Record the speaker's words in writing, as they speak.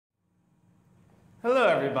Hello,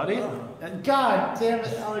 everybody. God damn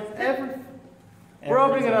it, Alex. We're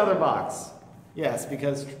opening another box. Yes,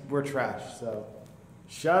 because we're trash, so.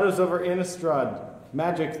 Shadows over Innistrad.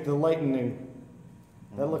 Magic the Lightning.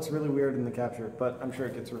 That looks really weird in the capture, but I'm sure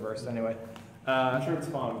it gets reversed anyway. I'm sure it's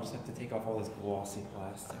fine. We just have to take off all this glossy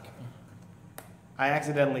plastic. I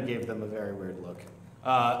accidentally gave them a very weird look.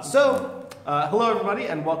 Hello, everybody,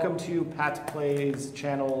 and welcome to PattPlays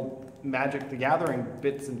channel Magic the Gathering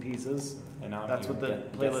Bits and Pieces. And that's what the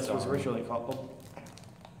playlist was originally called. Oh.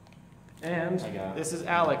 And this is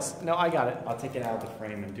Alex. No, I got it. I'll take it out of the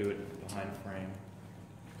frame and do it behind the frame.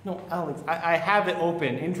 No, Alex, I have it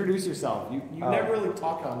open. Introduce yourself. You never really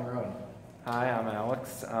talk on your own. Hi, I'm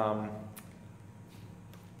Alex.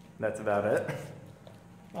 That's about it.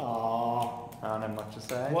 Aww. I don't have much to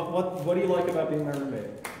say. What do you like about being my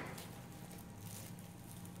roommate?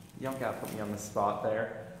 You don't gotta put me on the spot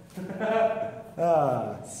there.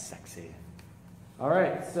 Sexy. All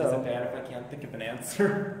right, so. Is it bad if I can't think of an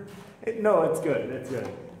answer? No, it's good. It's good.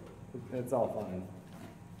 It's all fine.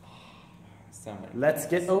 Let's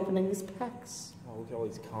get opening these packs. Oh, look at all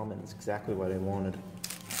these comments. Exactly what I wanted.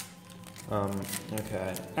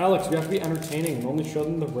 Okay. Alex, we have to be entertaining and only show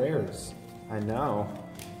them the rares. I know.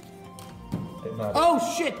 Oh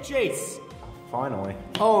shit, Jace! Finally.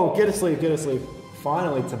 Oh, get asleep, get asleep.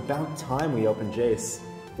 Finally, it's about time we open Jace.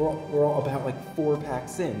 We're all about like 4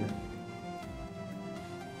 packs in.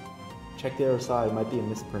 Check the other side, it might be a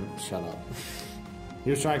misprint. Shut up.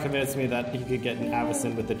 He was trying to convince me that he could get an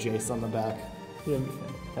Avacyn with the Jace on the back. Yeah,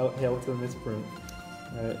 hail to the misprint.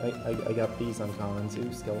 I got these uncommons.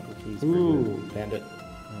 Ooh, Skeletal Keys. Ooh, Bandit.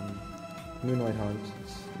 Moonlight Hunt.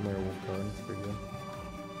 Werewolf card. It's pretty good.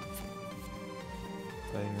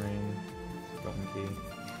 Fighting Rain. Golden Key.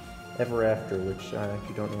 Ever After, which I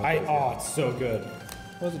actually don't know what it's so good.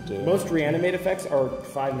 What does it do? Most reanimate effects are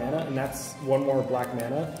 5 mana, and that's 1 more black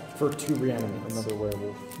mana for 2 reanimates. Another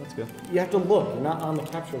werewolf. That's good. You have to look. You're not on the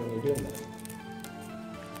capture when you're doing that.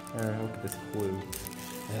 Alright, look at this clue.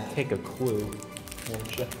 Take a clue.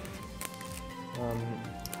 Where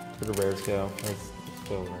the rares go? Let's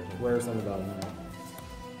go rares. Where's on the bottom?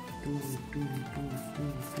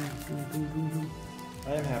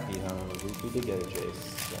 I am happy, however. We did get a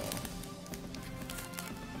Jace, so.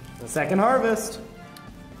 The second harvest!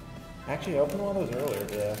 Actually, I opened one of those earlier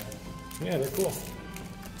today. Yeah, they're cool.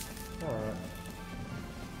 Alright.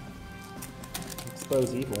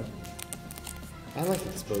 Expose Evil. I like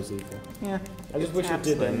Expose Evil. Yeah. I just wish it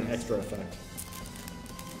did an extra effect.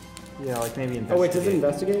 Yeah, like maybe investigate. Oh wait, does it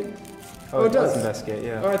investigate? Oh, it does investigate,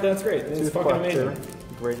 yeah. Alright, that's great. It's fucking amazing.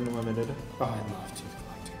 Great and limited. Oh, I love Tooth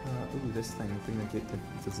Collector. Ooh, this thing. The thing that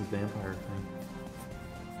this is vampire thing.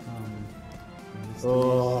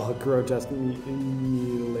 Oh, grotesque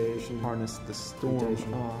mutilation. Harness the storm.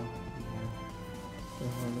 Oh, yeah.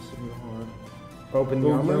 Harness of your heart. Open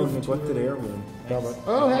the armor. Neglected heirloom. Nice.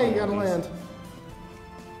 Oh, hey, you got a land.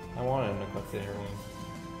 I wanted a neglected heirloom.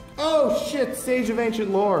 Oh shit! Sage of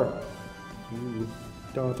Ancient Lore. Ooh.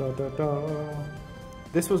 Da, da, da, da.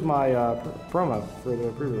 This was my promo for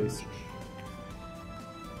the pre-release.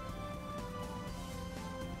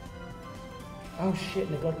 Oh shit!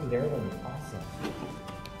 Neglected heirloom is awesome.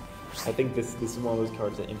 I think this is one of those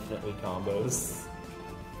cards that infinitely combos.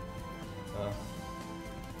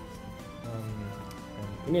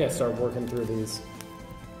 We need to start working through these.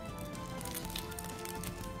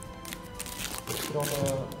 Put all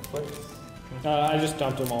the plates. I just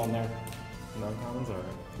dumped them all in there. Non-commons are.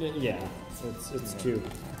 Yeah, it's 2.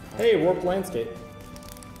 Hey, Warped Landscape.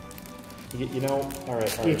 You know,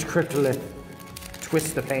 alright. Each cryptolith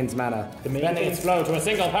twists the Thane's mana. Then its flow to a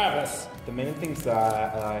single purpose. The main things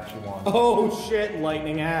that I actually want. Oh shit,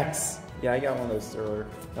 Lightning Axe. Yeah, I got one of those earlier.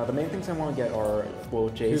 Now, the main things I want to get are,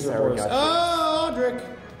 well, Jace. Here's I already got Audric.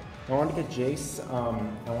 I want to get Jace.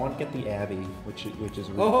 I want to get the Abbey, which is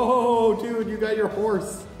really oh, dude, you got your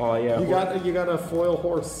horse. Oh yeah, you got a foil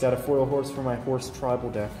horse. Got a foil horse for my horse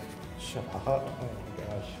tribal deck. Shut up! Oh my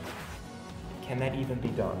gosh. Can that even be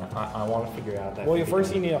done? I want to figure out that. Well,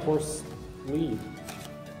 first you need a horse lead.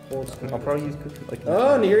 I'll probably use like.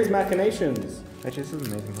 Oh, and here's Machinations. Actually, this is an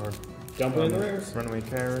amazing card. Dumping in the rares. Runaway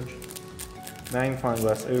Carriage. Magnifying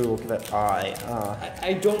Glass. Ooh, look at that eye.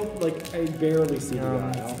 I don't like. I barely see the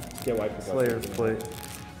eye. I'll get wiped. Slayer's Plate.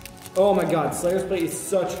 Oh my god, Slayer's Plate is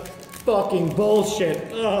such fucking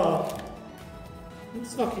bullshit. Ugh.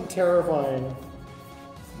 It's fucking terrifying.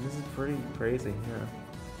 This is pretty crazy, yeah.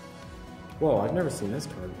 Whoa, I've never seen this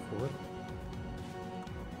card before.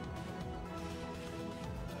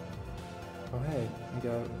 Oh hey, I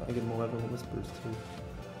get Malevolent Whispers too.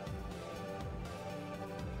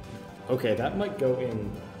 Okay, that might go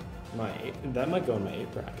in That might go in my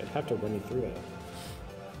 8 bracket. I'd have to run you through it.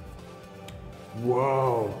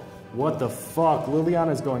 Whoa. What the fuck?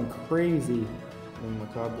 Liliana's going crazy. And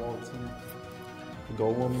Macabre Waltzing.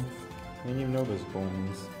 Golem. I didn't even know there's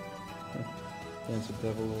golems. Dance of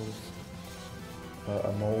Devils.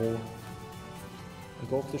 A mole. A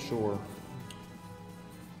Gulf to Shore.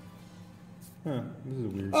 Huh, this is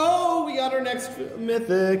weird. Oh, we got our next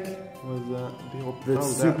mythic. What is that? Behold, The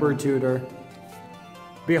Super Tutor.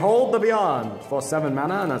 Behold the Beyond. For 7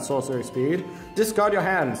 mana and at sorcery speed. Discard your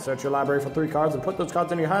hand, search your library for 3 cards and put those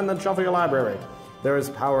cards in your hand, then shuffle your library. There is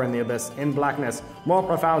power in the abyss, in blackness, more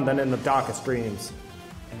profound than in the darkest dreams.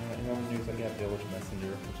 In other news, I got Village Messenger,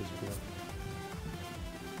 which is good.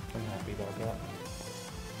 I'm happy about that.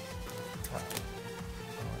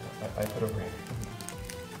 I put a ring.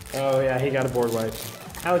 Oh yeah, he got a board wipe.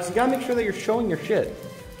 Alex, you gotta make sure that you're showing your shit.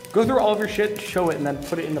 Go through all of your shit, show it, and then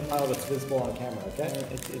put it in the pile that's visible on camera, okay?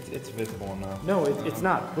 It's visible enough. No, it's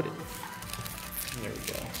not. Put it... There we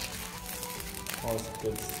go. All this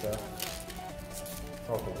good stuff. It's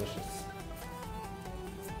all delicious.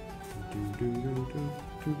 I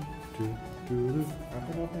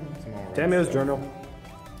could open some more. Dameo's journal.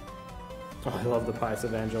 Oh, I love the Pious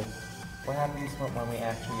Evangel. What happens when we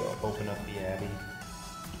actually open up the Abbey?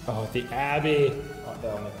 Oh, the Abbey. Oh,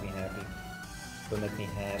 that'll make me happy. That'll make me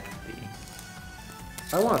happy.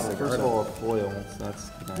 I want to First of all, a foil. That's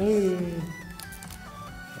nice.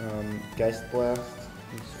 Geist Blast.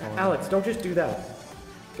 Alex, don't just do that.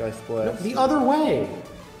 Geist No, Blast. the other way.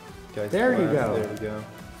 Geist There you Blast, go. There we go.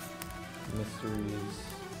 Mysteries.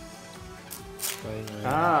 Right.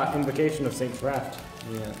 Ah, Invocation of Saint Craft.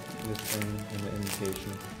 Yeah, this one in the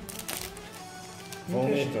invitation.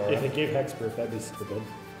 Only if it gave Hexproof, that'd be super good.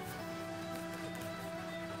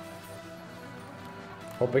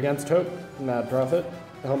 Hope Against Hope, Mad Prophet,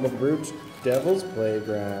 Helm of the Brute, Devil's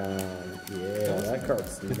Playground. Yeah, that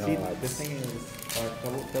card's The nuts. thing is,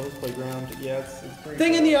 Devil's Playground, yeah, it's pretty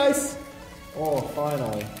Thing in the ice! Oh,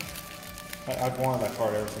 finally. I've wanted that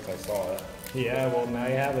card ever since I saw it. Yeah, well, now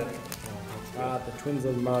you have it. Oh, The Twins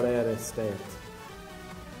of Murder Estate.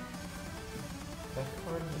 that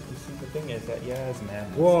card, you see, the thing is that, yeah, it's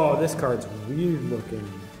madness. Whoa, this card's weird looking.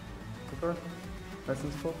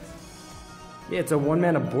 Essence Books? Yeah, it's a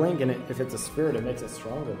 1-mana blink, and if it's a spirit, it makes it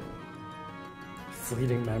stronger.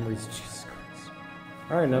 Fleeting Memories, Jesus Christ.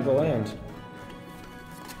 Alright, another land.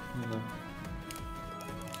 No.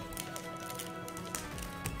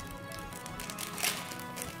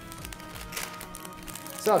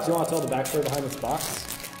 So, do you want to tell the backstory behind this box?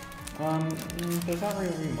 There's not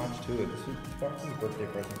really much to it. This is Fox's birthday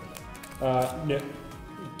present. No.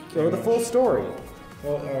 Go the full story.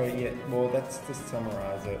 Well, yeah. Well, that's to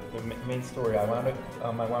summarize it. The main story. I wound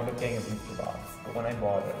up getting a booster box, but when I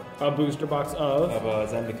bought it, A booster box of?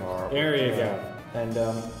 Zendikar. There you go. And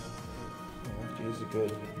oh, geez, is it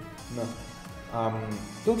good? No.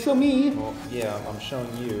 Don't show me. Well, yeah, I'm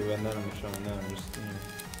showing you, and then I'm showing them. Just.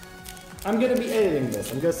 I'm gonna be editing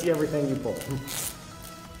this. I'm gonna see everything you pull.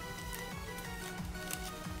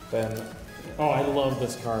 Then. Oh, I love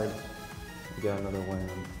this card. We got another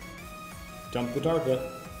land. Dump the target.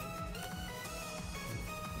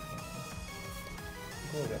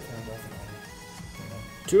 Oh, that sounds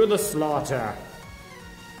like To the slaughter.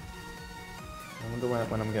 I wonder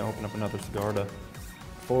when I'm gonna open up another Sigarda.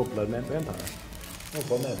 Full Bloodman Vampire. Oh,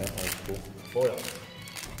 Bloodman Vampire is cool. Foil.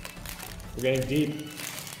 We're getting deep.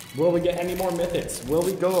 Will we get any more mythics? Will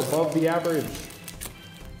we go above the average?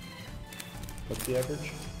 What's the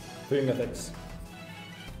average? 3 mythics.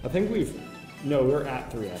 I think no, we're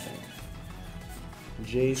at 3, I think.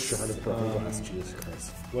 Jace. Shard of Purple Glass, Jesus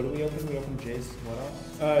Christ. What did we open? We opened Jace. What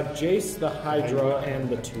else? Jace, the Hydra, and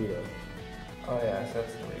the Tutor. Oh yeah, so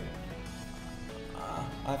that's 3.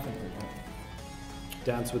 I think we're going.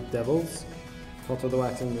 Dance with Devils. Cult of the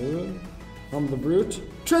Waxing Moon. Helm of the Brute.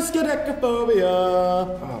 Triskaidekaphobia!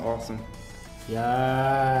 Oh, awesome.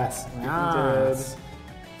 Yes! Yes!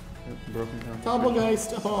 Broken down.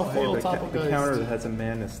 Topplegeist! Oh, foil the Topplegeist. counter that has a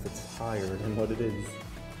madness that's higher than what it is.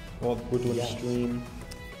 Well, Woodland Yeah. Stream.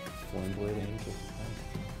 Flameblade Angel.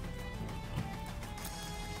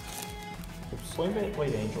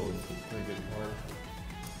 Flameblade Angel is a pretty good card.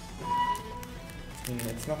 I mean,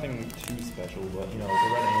 it's nothing too special, but you know, it's a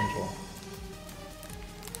red angel.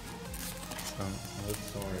 So,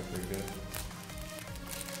 that's already pretty good.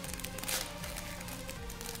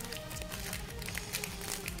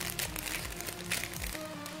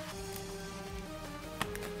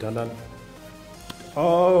 Dun dun.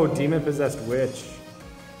 Oh, Demon Possessed Witch.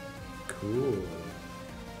 Cool.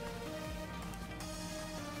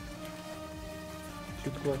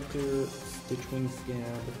 Two Collector, Stitchwing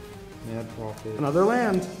Scab. Mad Prophet. Another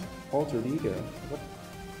land. Altered Ego. What?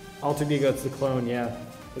 Altered Ego, it's the clone, yeah.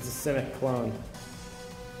 It's a Cynic clone.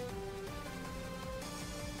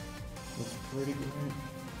 That's pretty great.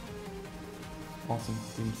 Awesome.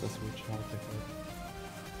 Demon Switch. I'll pick it.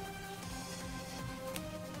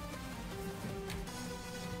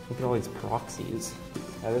 Look at all these proxies.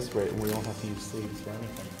 At this rate, we don't have to use sleeves for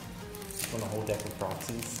anything. On a whole deck of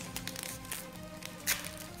proxies.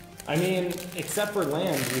 I mean, except for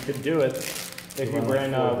land, you could do it if you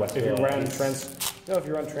ran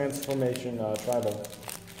transformation tribal.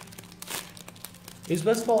 Is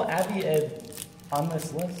Westfall Abbey on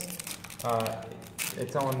this list?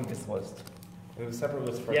 It's on this list. It was a separate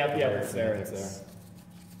list for it's there, it's there.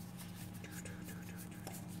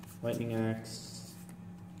 Lightning Axe.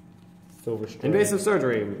 Silver Strike. Invasive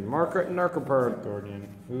Surgery, Margaret Narcoperd. Guardian.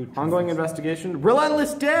 Ongoing Investigation.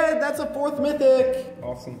 Relentless Dead, that's a 4th mythic!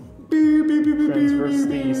 Awesome. Transverse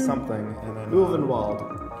the something. And then. Uvenwald.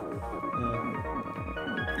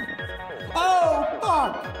 Oh,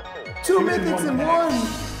 fuck! 2 mythics in 1!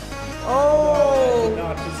 Oh!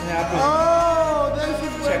 Not just happen. Oh! This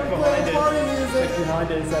is Check behind it. party music! Check behind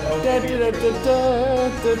it. Is that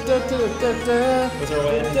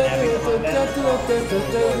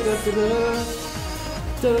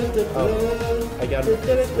Oh, I got it.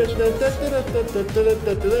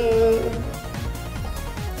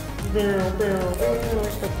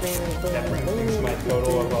 That brings my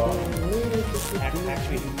total of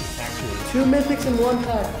actually 2 mythics in 1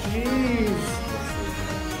 pack. Jeez.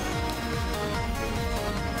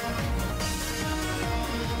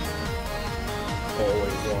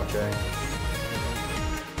 always watching.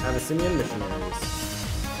 Abyssinian missionaries.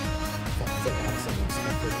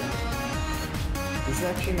 This is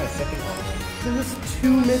actually my second one. There was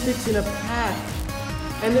 2 mythics in a pack,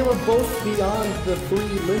 and they were both beyond the 3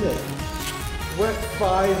 limit. We're at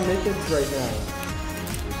 5 mythics right now.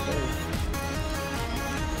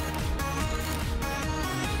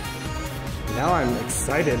 Now I'm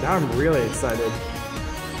excited. Now I'm really excited.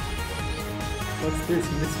 What's this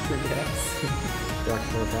mystery X?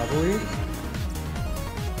 Dracula Cavalry.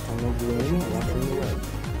 Tunnel Gloom, Watching the Red.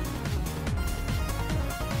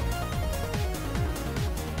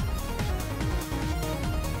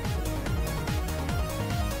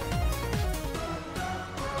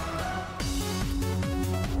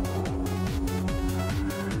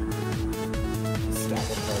 Stack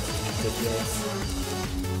of cards is ridiculous.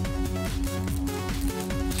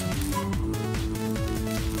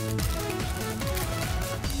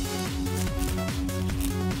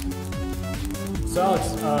 So Alex,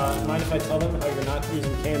 mind if I tell them how you're not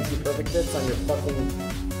using KMC Perfect Fits on your fucking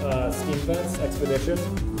Steam Fence Expedition?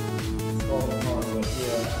 Oh, but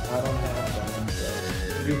yeah, I don't have them. So.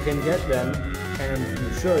 You can get them, and you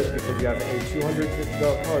should, because you have a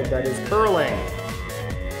 $250 card that is curling.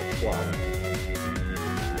 Wow.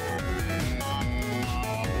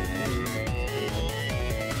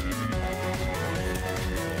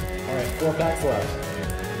 Alright, 4 packs left.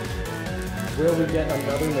 Will we get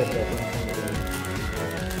another mythic?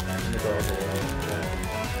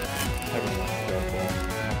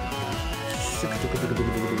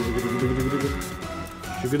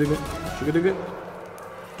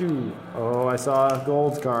 Oh, I saw a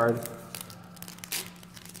gold card.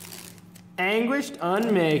 Anguished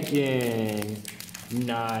Unmaking.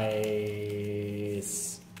 Nice.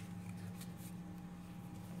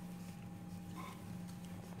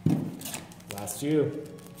 Last few.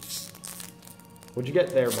 What'd you get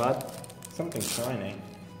there, bud? Something shiny.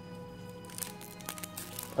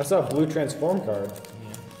 I saw a blue transform card.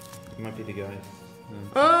 Yeah, it might be the guy.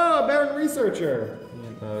 Oh, Baron Researcher.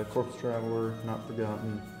 Yeah, Corpse Traveler, Not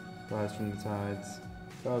Forgotten, Rise from the Tides,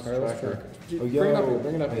 Cause Alright, Tracker. bring it up here,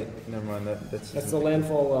 bring it up here. Wait, never mind. That's the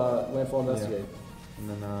landfall Investigate. Yeah. And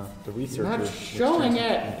then the Researcher. Not showing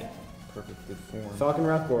it. Perfect good form. Falcon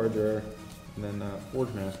Wrath Gorger. And then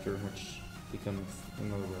Forge Master, which becomes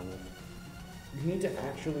another werewolf. You need to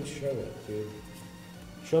actually show it, dude.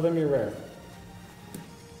 Show them your rare.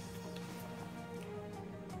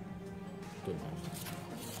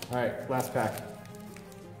 Alright, last pack.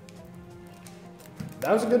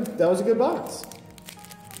 That was a good box.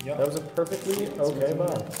 Yep. That was a perfectly okay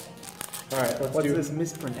box. Alright, let's What's do this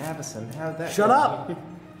Misprint Avison? How'd that Shut go? up!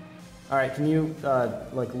 Alright, can you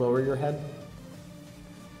like lower your head?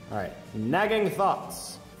 Alright. Nagging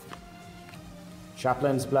Thoughts.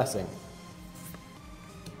 Chaplain's Blessing.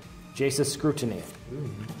 Jace's Scrutiny.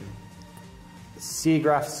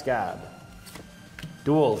 Seagraph Scab.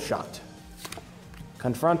 Dual Shot.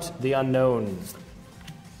 Confront the Unknown.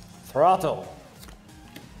 Throttle.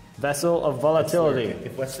 Vessel of Volatility.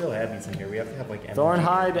 If Westfield Abbey's in here, we have to have like MLG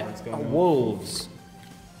Thornhide ones going on. Wolves.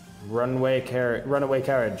 Runaway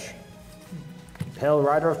Carriage. Pale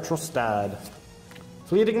Rider of Trostad.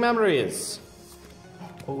 Fleeting Memories.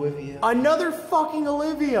 Olivia. Another fucking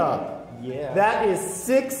Olivia! Yeah. That is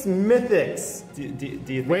 6 mythics. Do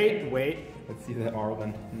you think... Wait. Let's see the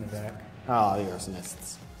Arlen in the back. Oh, the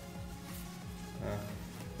arsonists.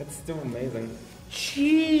 That's still amazing.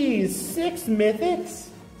 Jeez, 6 mythics?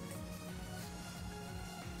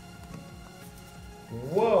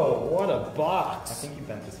 Whoa, what a box. I think you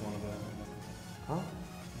bent this one a bit. Huh?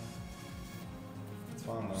 It's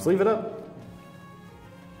fine though. Just leave it up.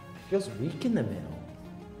 It feels weak in the middle.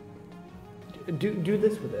 Do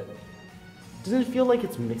this with it. Doesn't it feel like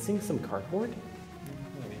it's missing some cardboard?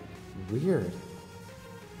 Maybe. Weird.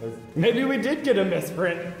 Maybe we did get a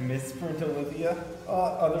misprint. Misprint Olivia.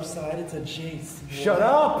 Other side, it's a Jace. Shut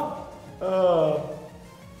up!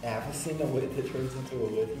 Avacyn that turns into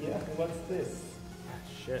Olivia? What's this?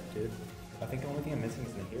 Shit, dude. I think the only thing I'm missing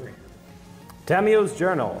is the hearing. Tamio's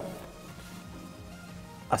Journal.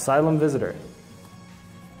 Asylum Visitor.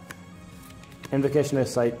 Invocation of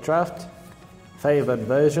Sight Draft. Favored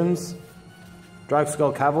Versions.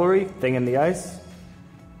 Dragskull Cavalry. Thing in the Ice.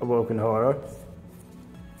 Awoken Horror.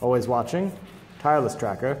 Always Watching. Tireless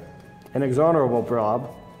Tracker. Inexorable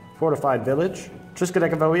Prob. Fortified Village.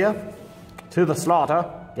 Triskaidekavoia. To the Slaughter.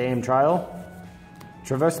 Game Trial.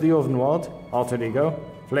 Traverse the Ovenwald. Altered Ego.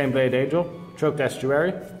 Flameblade Angel. Choked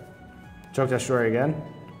Estuary. Choked Estuary again.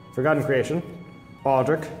 Forgotten Creation.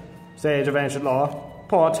 Aldrich. Sage of Ancient Law.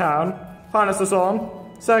 Poor Town. Harness the Storm.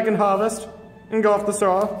 Second Harvest. Engulf the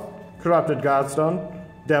Straw. Corrupted Godstone.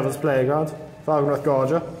 Devil's Playground. Fognorth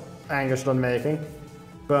Gorger. Anguished Unmaking.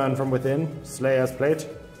 Burn from Within. Slayer's Plate.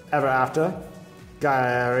 Ever After.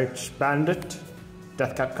 Gaia-Rich Bandit.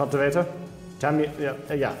 Deathcat Cultivator.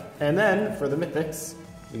 Yeah. And then, for the mythics,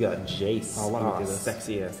 We got Jace. Oh, let me do this.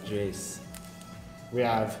 Sexy ass Jace. we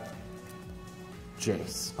have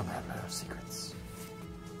Jace, Unraveler of Secrets.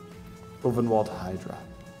 Ovenwald Hydra.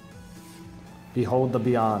 Behold the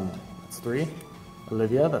Beyond. That's 3.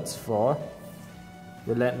 Olivia, that's 4.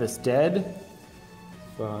 Relentless Dead.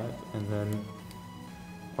 5. And then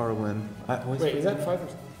Arlen. Wait, is that 5 or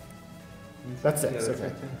 6? That's 6,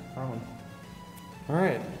 okay. Arlen.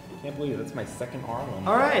 Alright. Can't believe it. That's my second Arlen.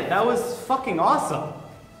 Alright, that was fucking awesome.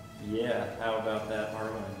 Yeah, how about that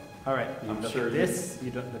Arlen? Alright, I'm look sure at this.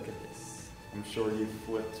 You don't look at this. I'm sure you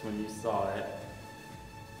flipped when you saw it.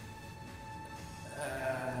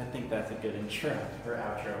 I think that's a good intro, or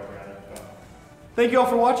outro rather. Thank you all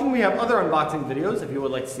for watching. We have other unboxing videos if you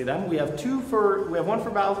would like to see them. We have one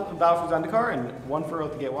for Battle for Zendikar and one for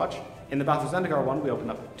Oath the Gatewatch. In the Battle for Zendikar one, we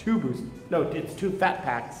opened up 2 boost. No, it's 2 fat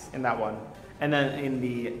packs in that one. And then in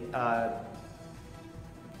the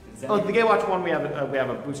Oath the Gatewatch one, we have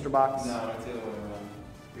a booster box. No, it's the other way around.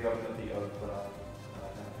 We opened up the Oath.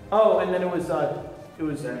 Oh, and then it was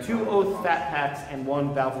 2 Oath fat packs and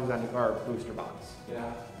 1 Battle for Zendikar booster box.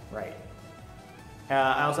 Yeah. Right.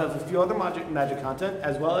 I also have a few other magic content,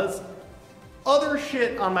 as well as other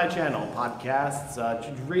shit on my channel. Podcasts,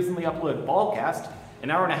 recently uploaded Ballcast, an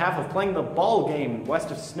hour and a half of playing the ball game west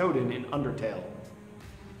of Snowdon in Undertale.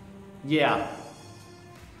 Yeah.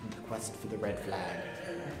 The quest for the red flag.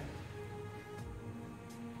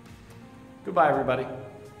 Goodbye, everybody.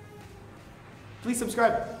 Please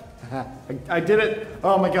subscribe. I did it.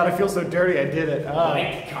 Oh my god, I feel so dirty. I did it.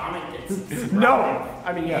 Like, comment, No!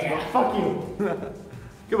 I mean, yes, but fuck you.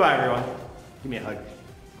 Goodbye, everyone. Give me a hug.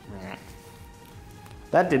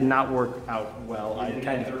 That did not work out well. I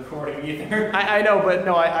kind of recording either. I know, but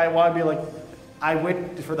no, I want to be like, I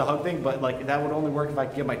went for the hug thing, but like that would only work if I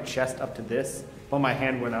could get my chest up to this. But my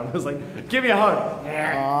hand went out. I was like, give me a hug.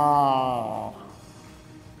 Oh.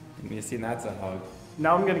 You see, that's a hug.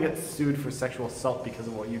 Now I'm gonna get sued for sexual assault because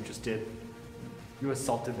of what you just did. You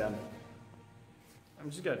assaulted them. I'm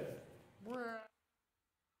just good.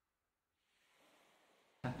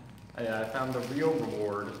 I found the real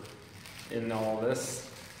reward in all this.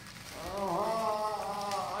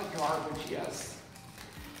 Garbage, yes.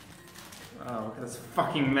 Oh, look at this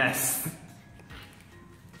fucking mess.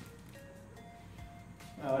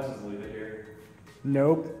 Oh, let's just leave it here.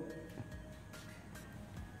 Nope.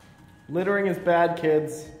 Littering is bad,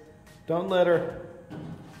 kids. Don't litter.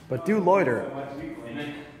 But do loiter.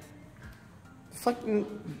 Fucking...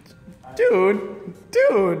 Dude!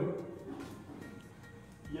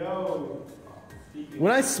 Yo!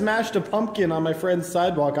 When I smashed a pumpkin on my friend's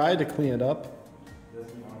sidewalk, I had to clean it up.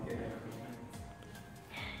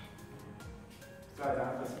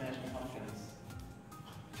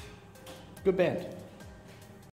 Good band.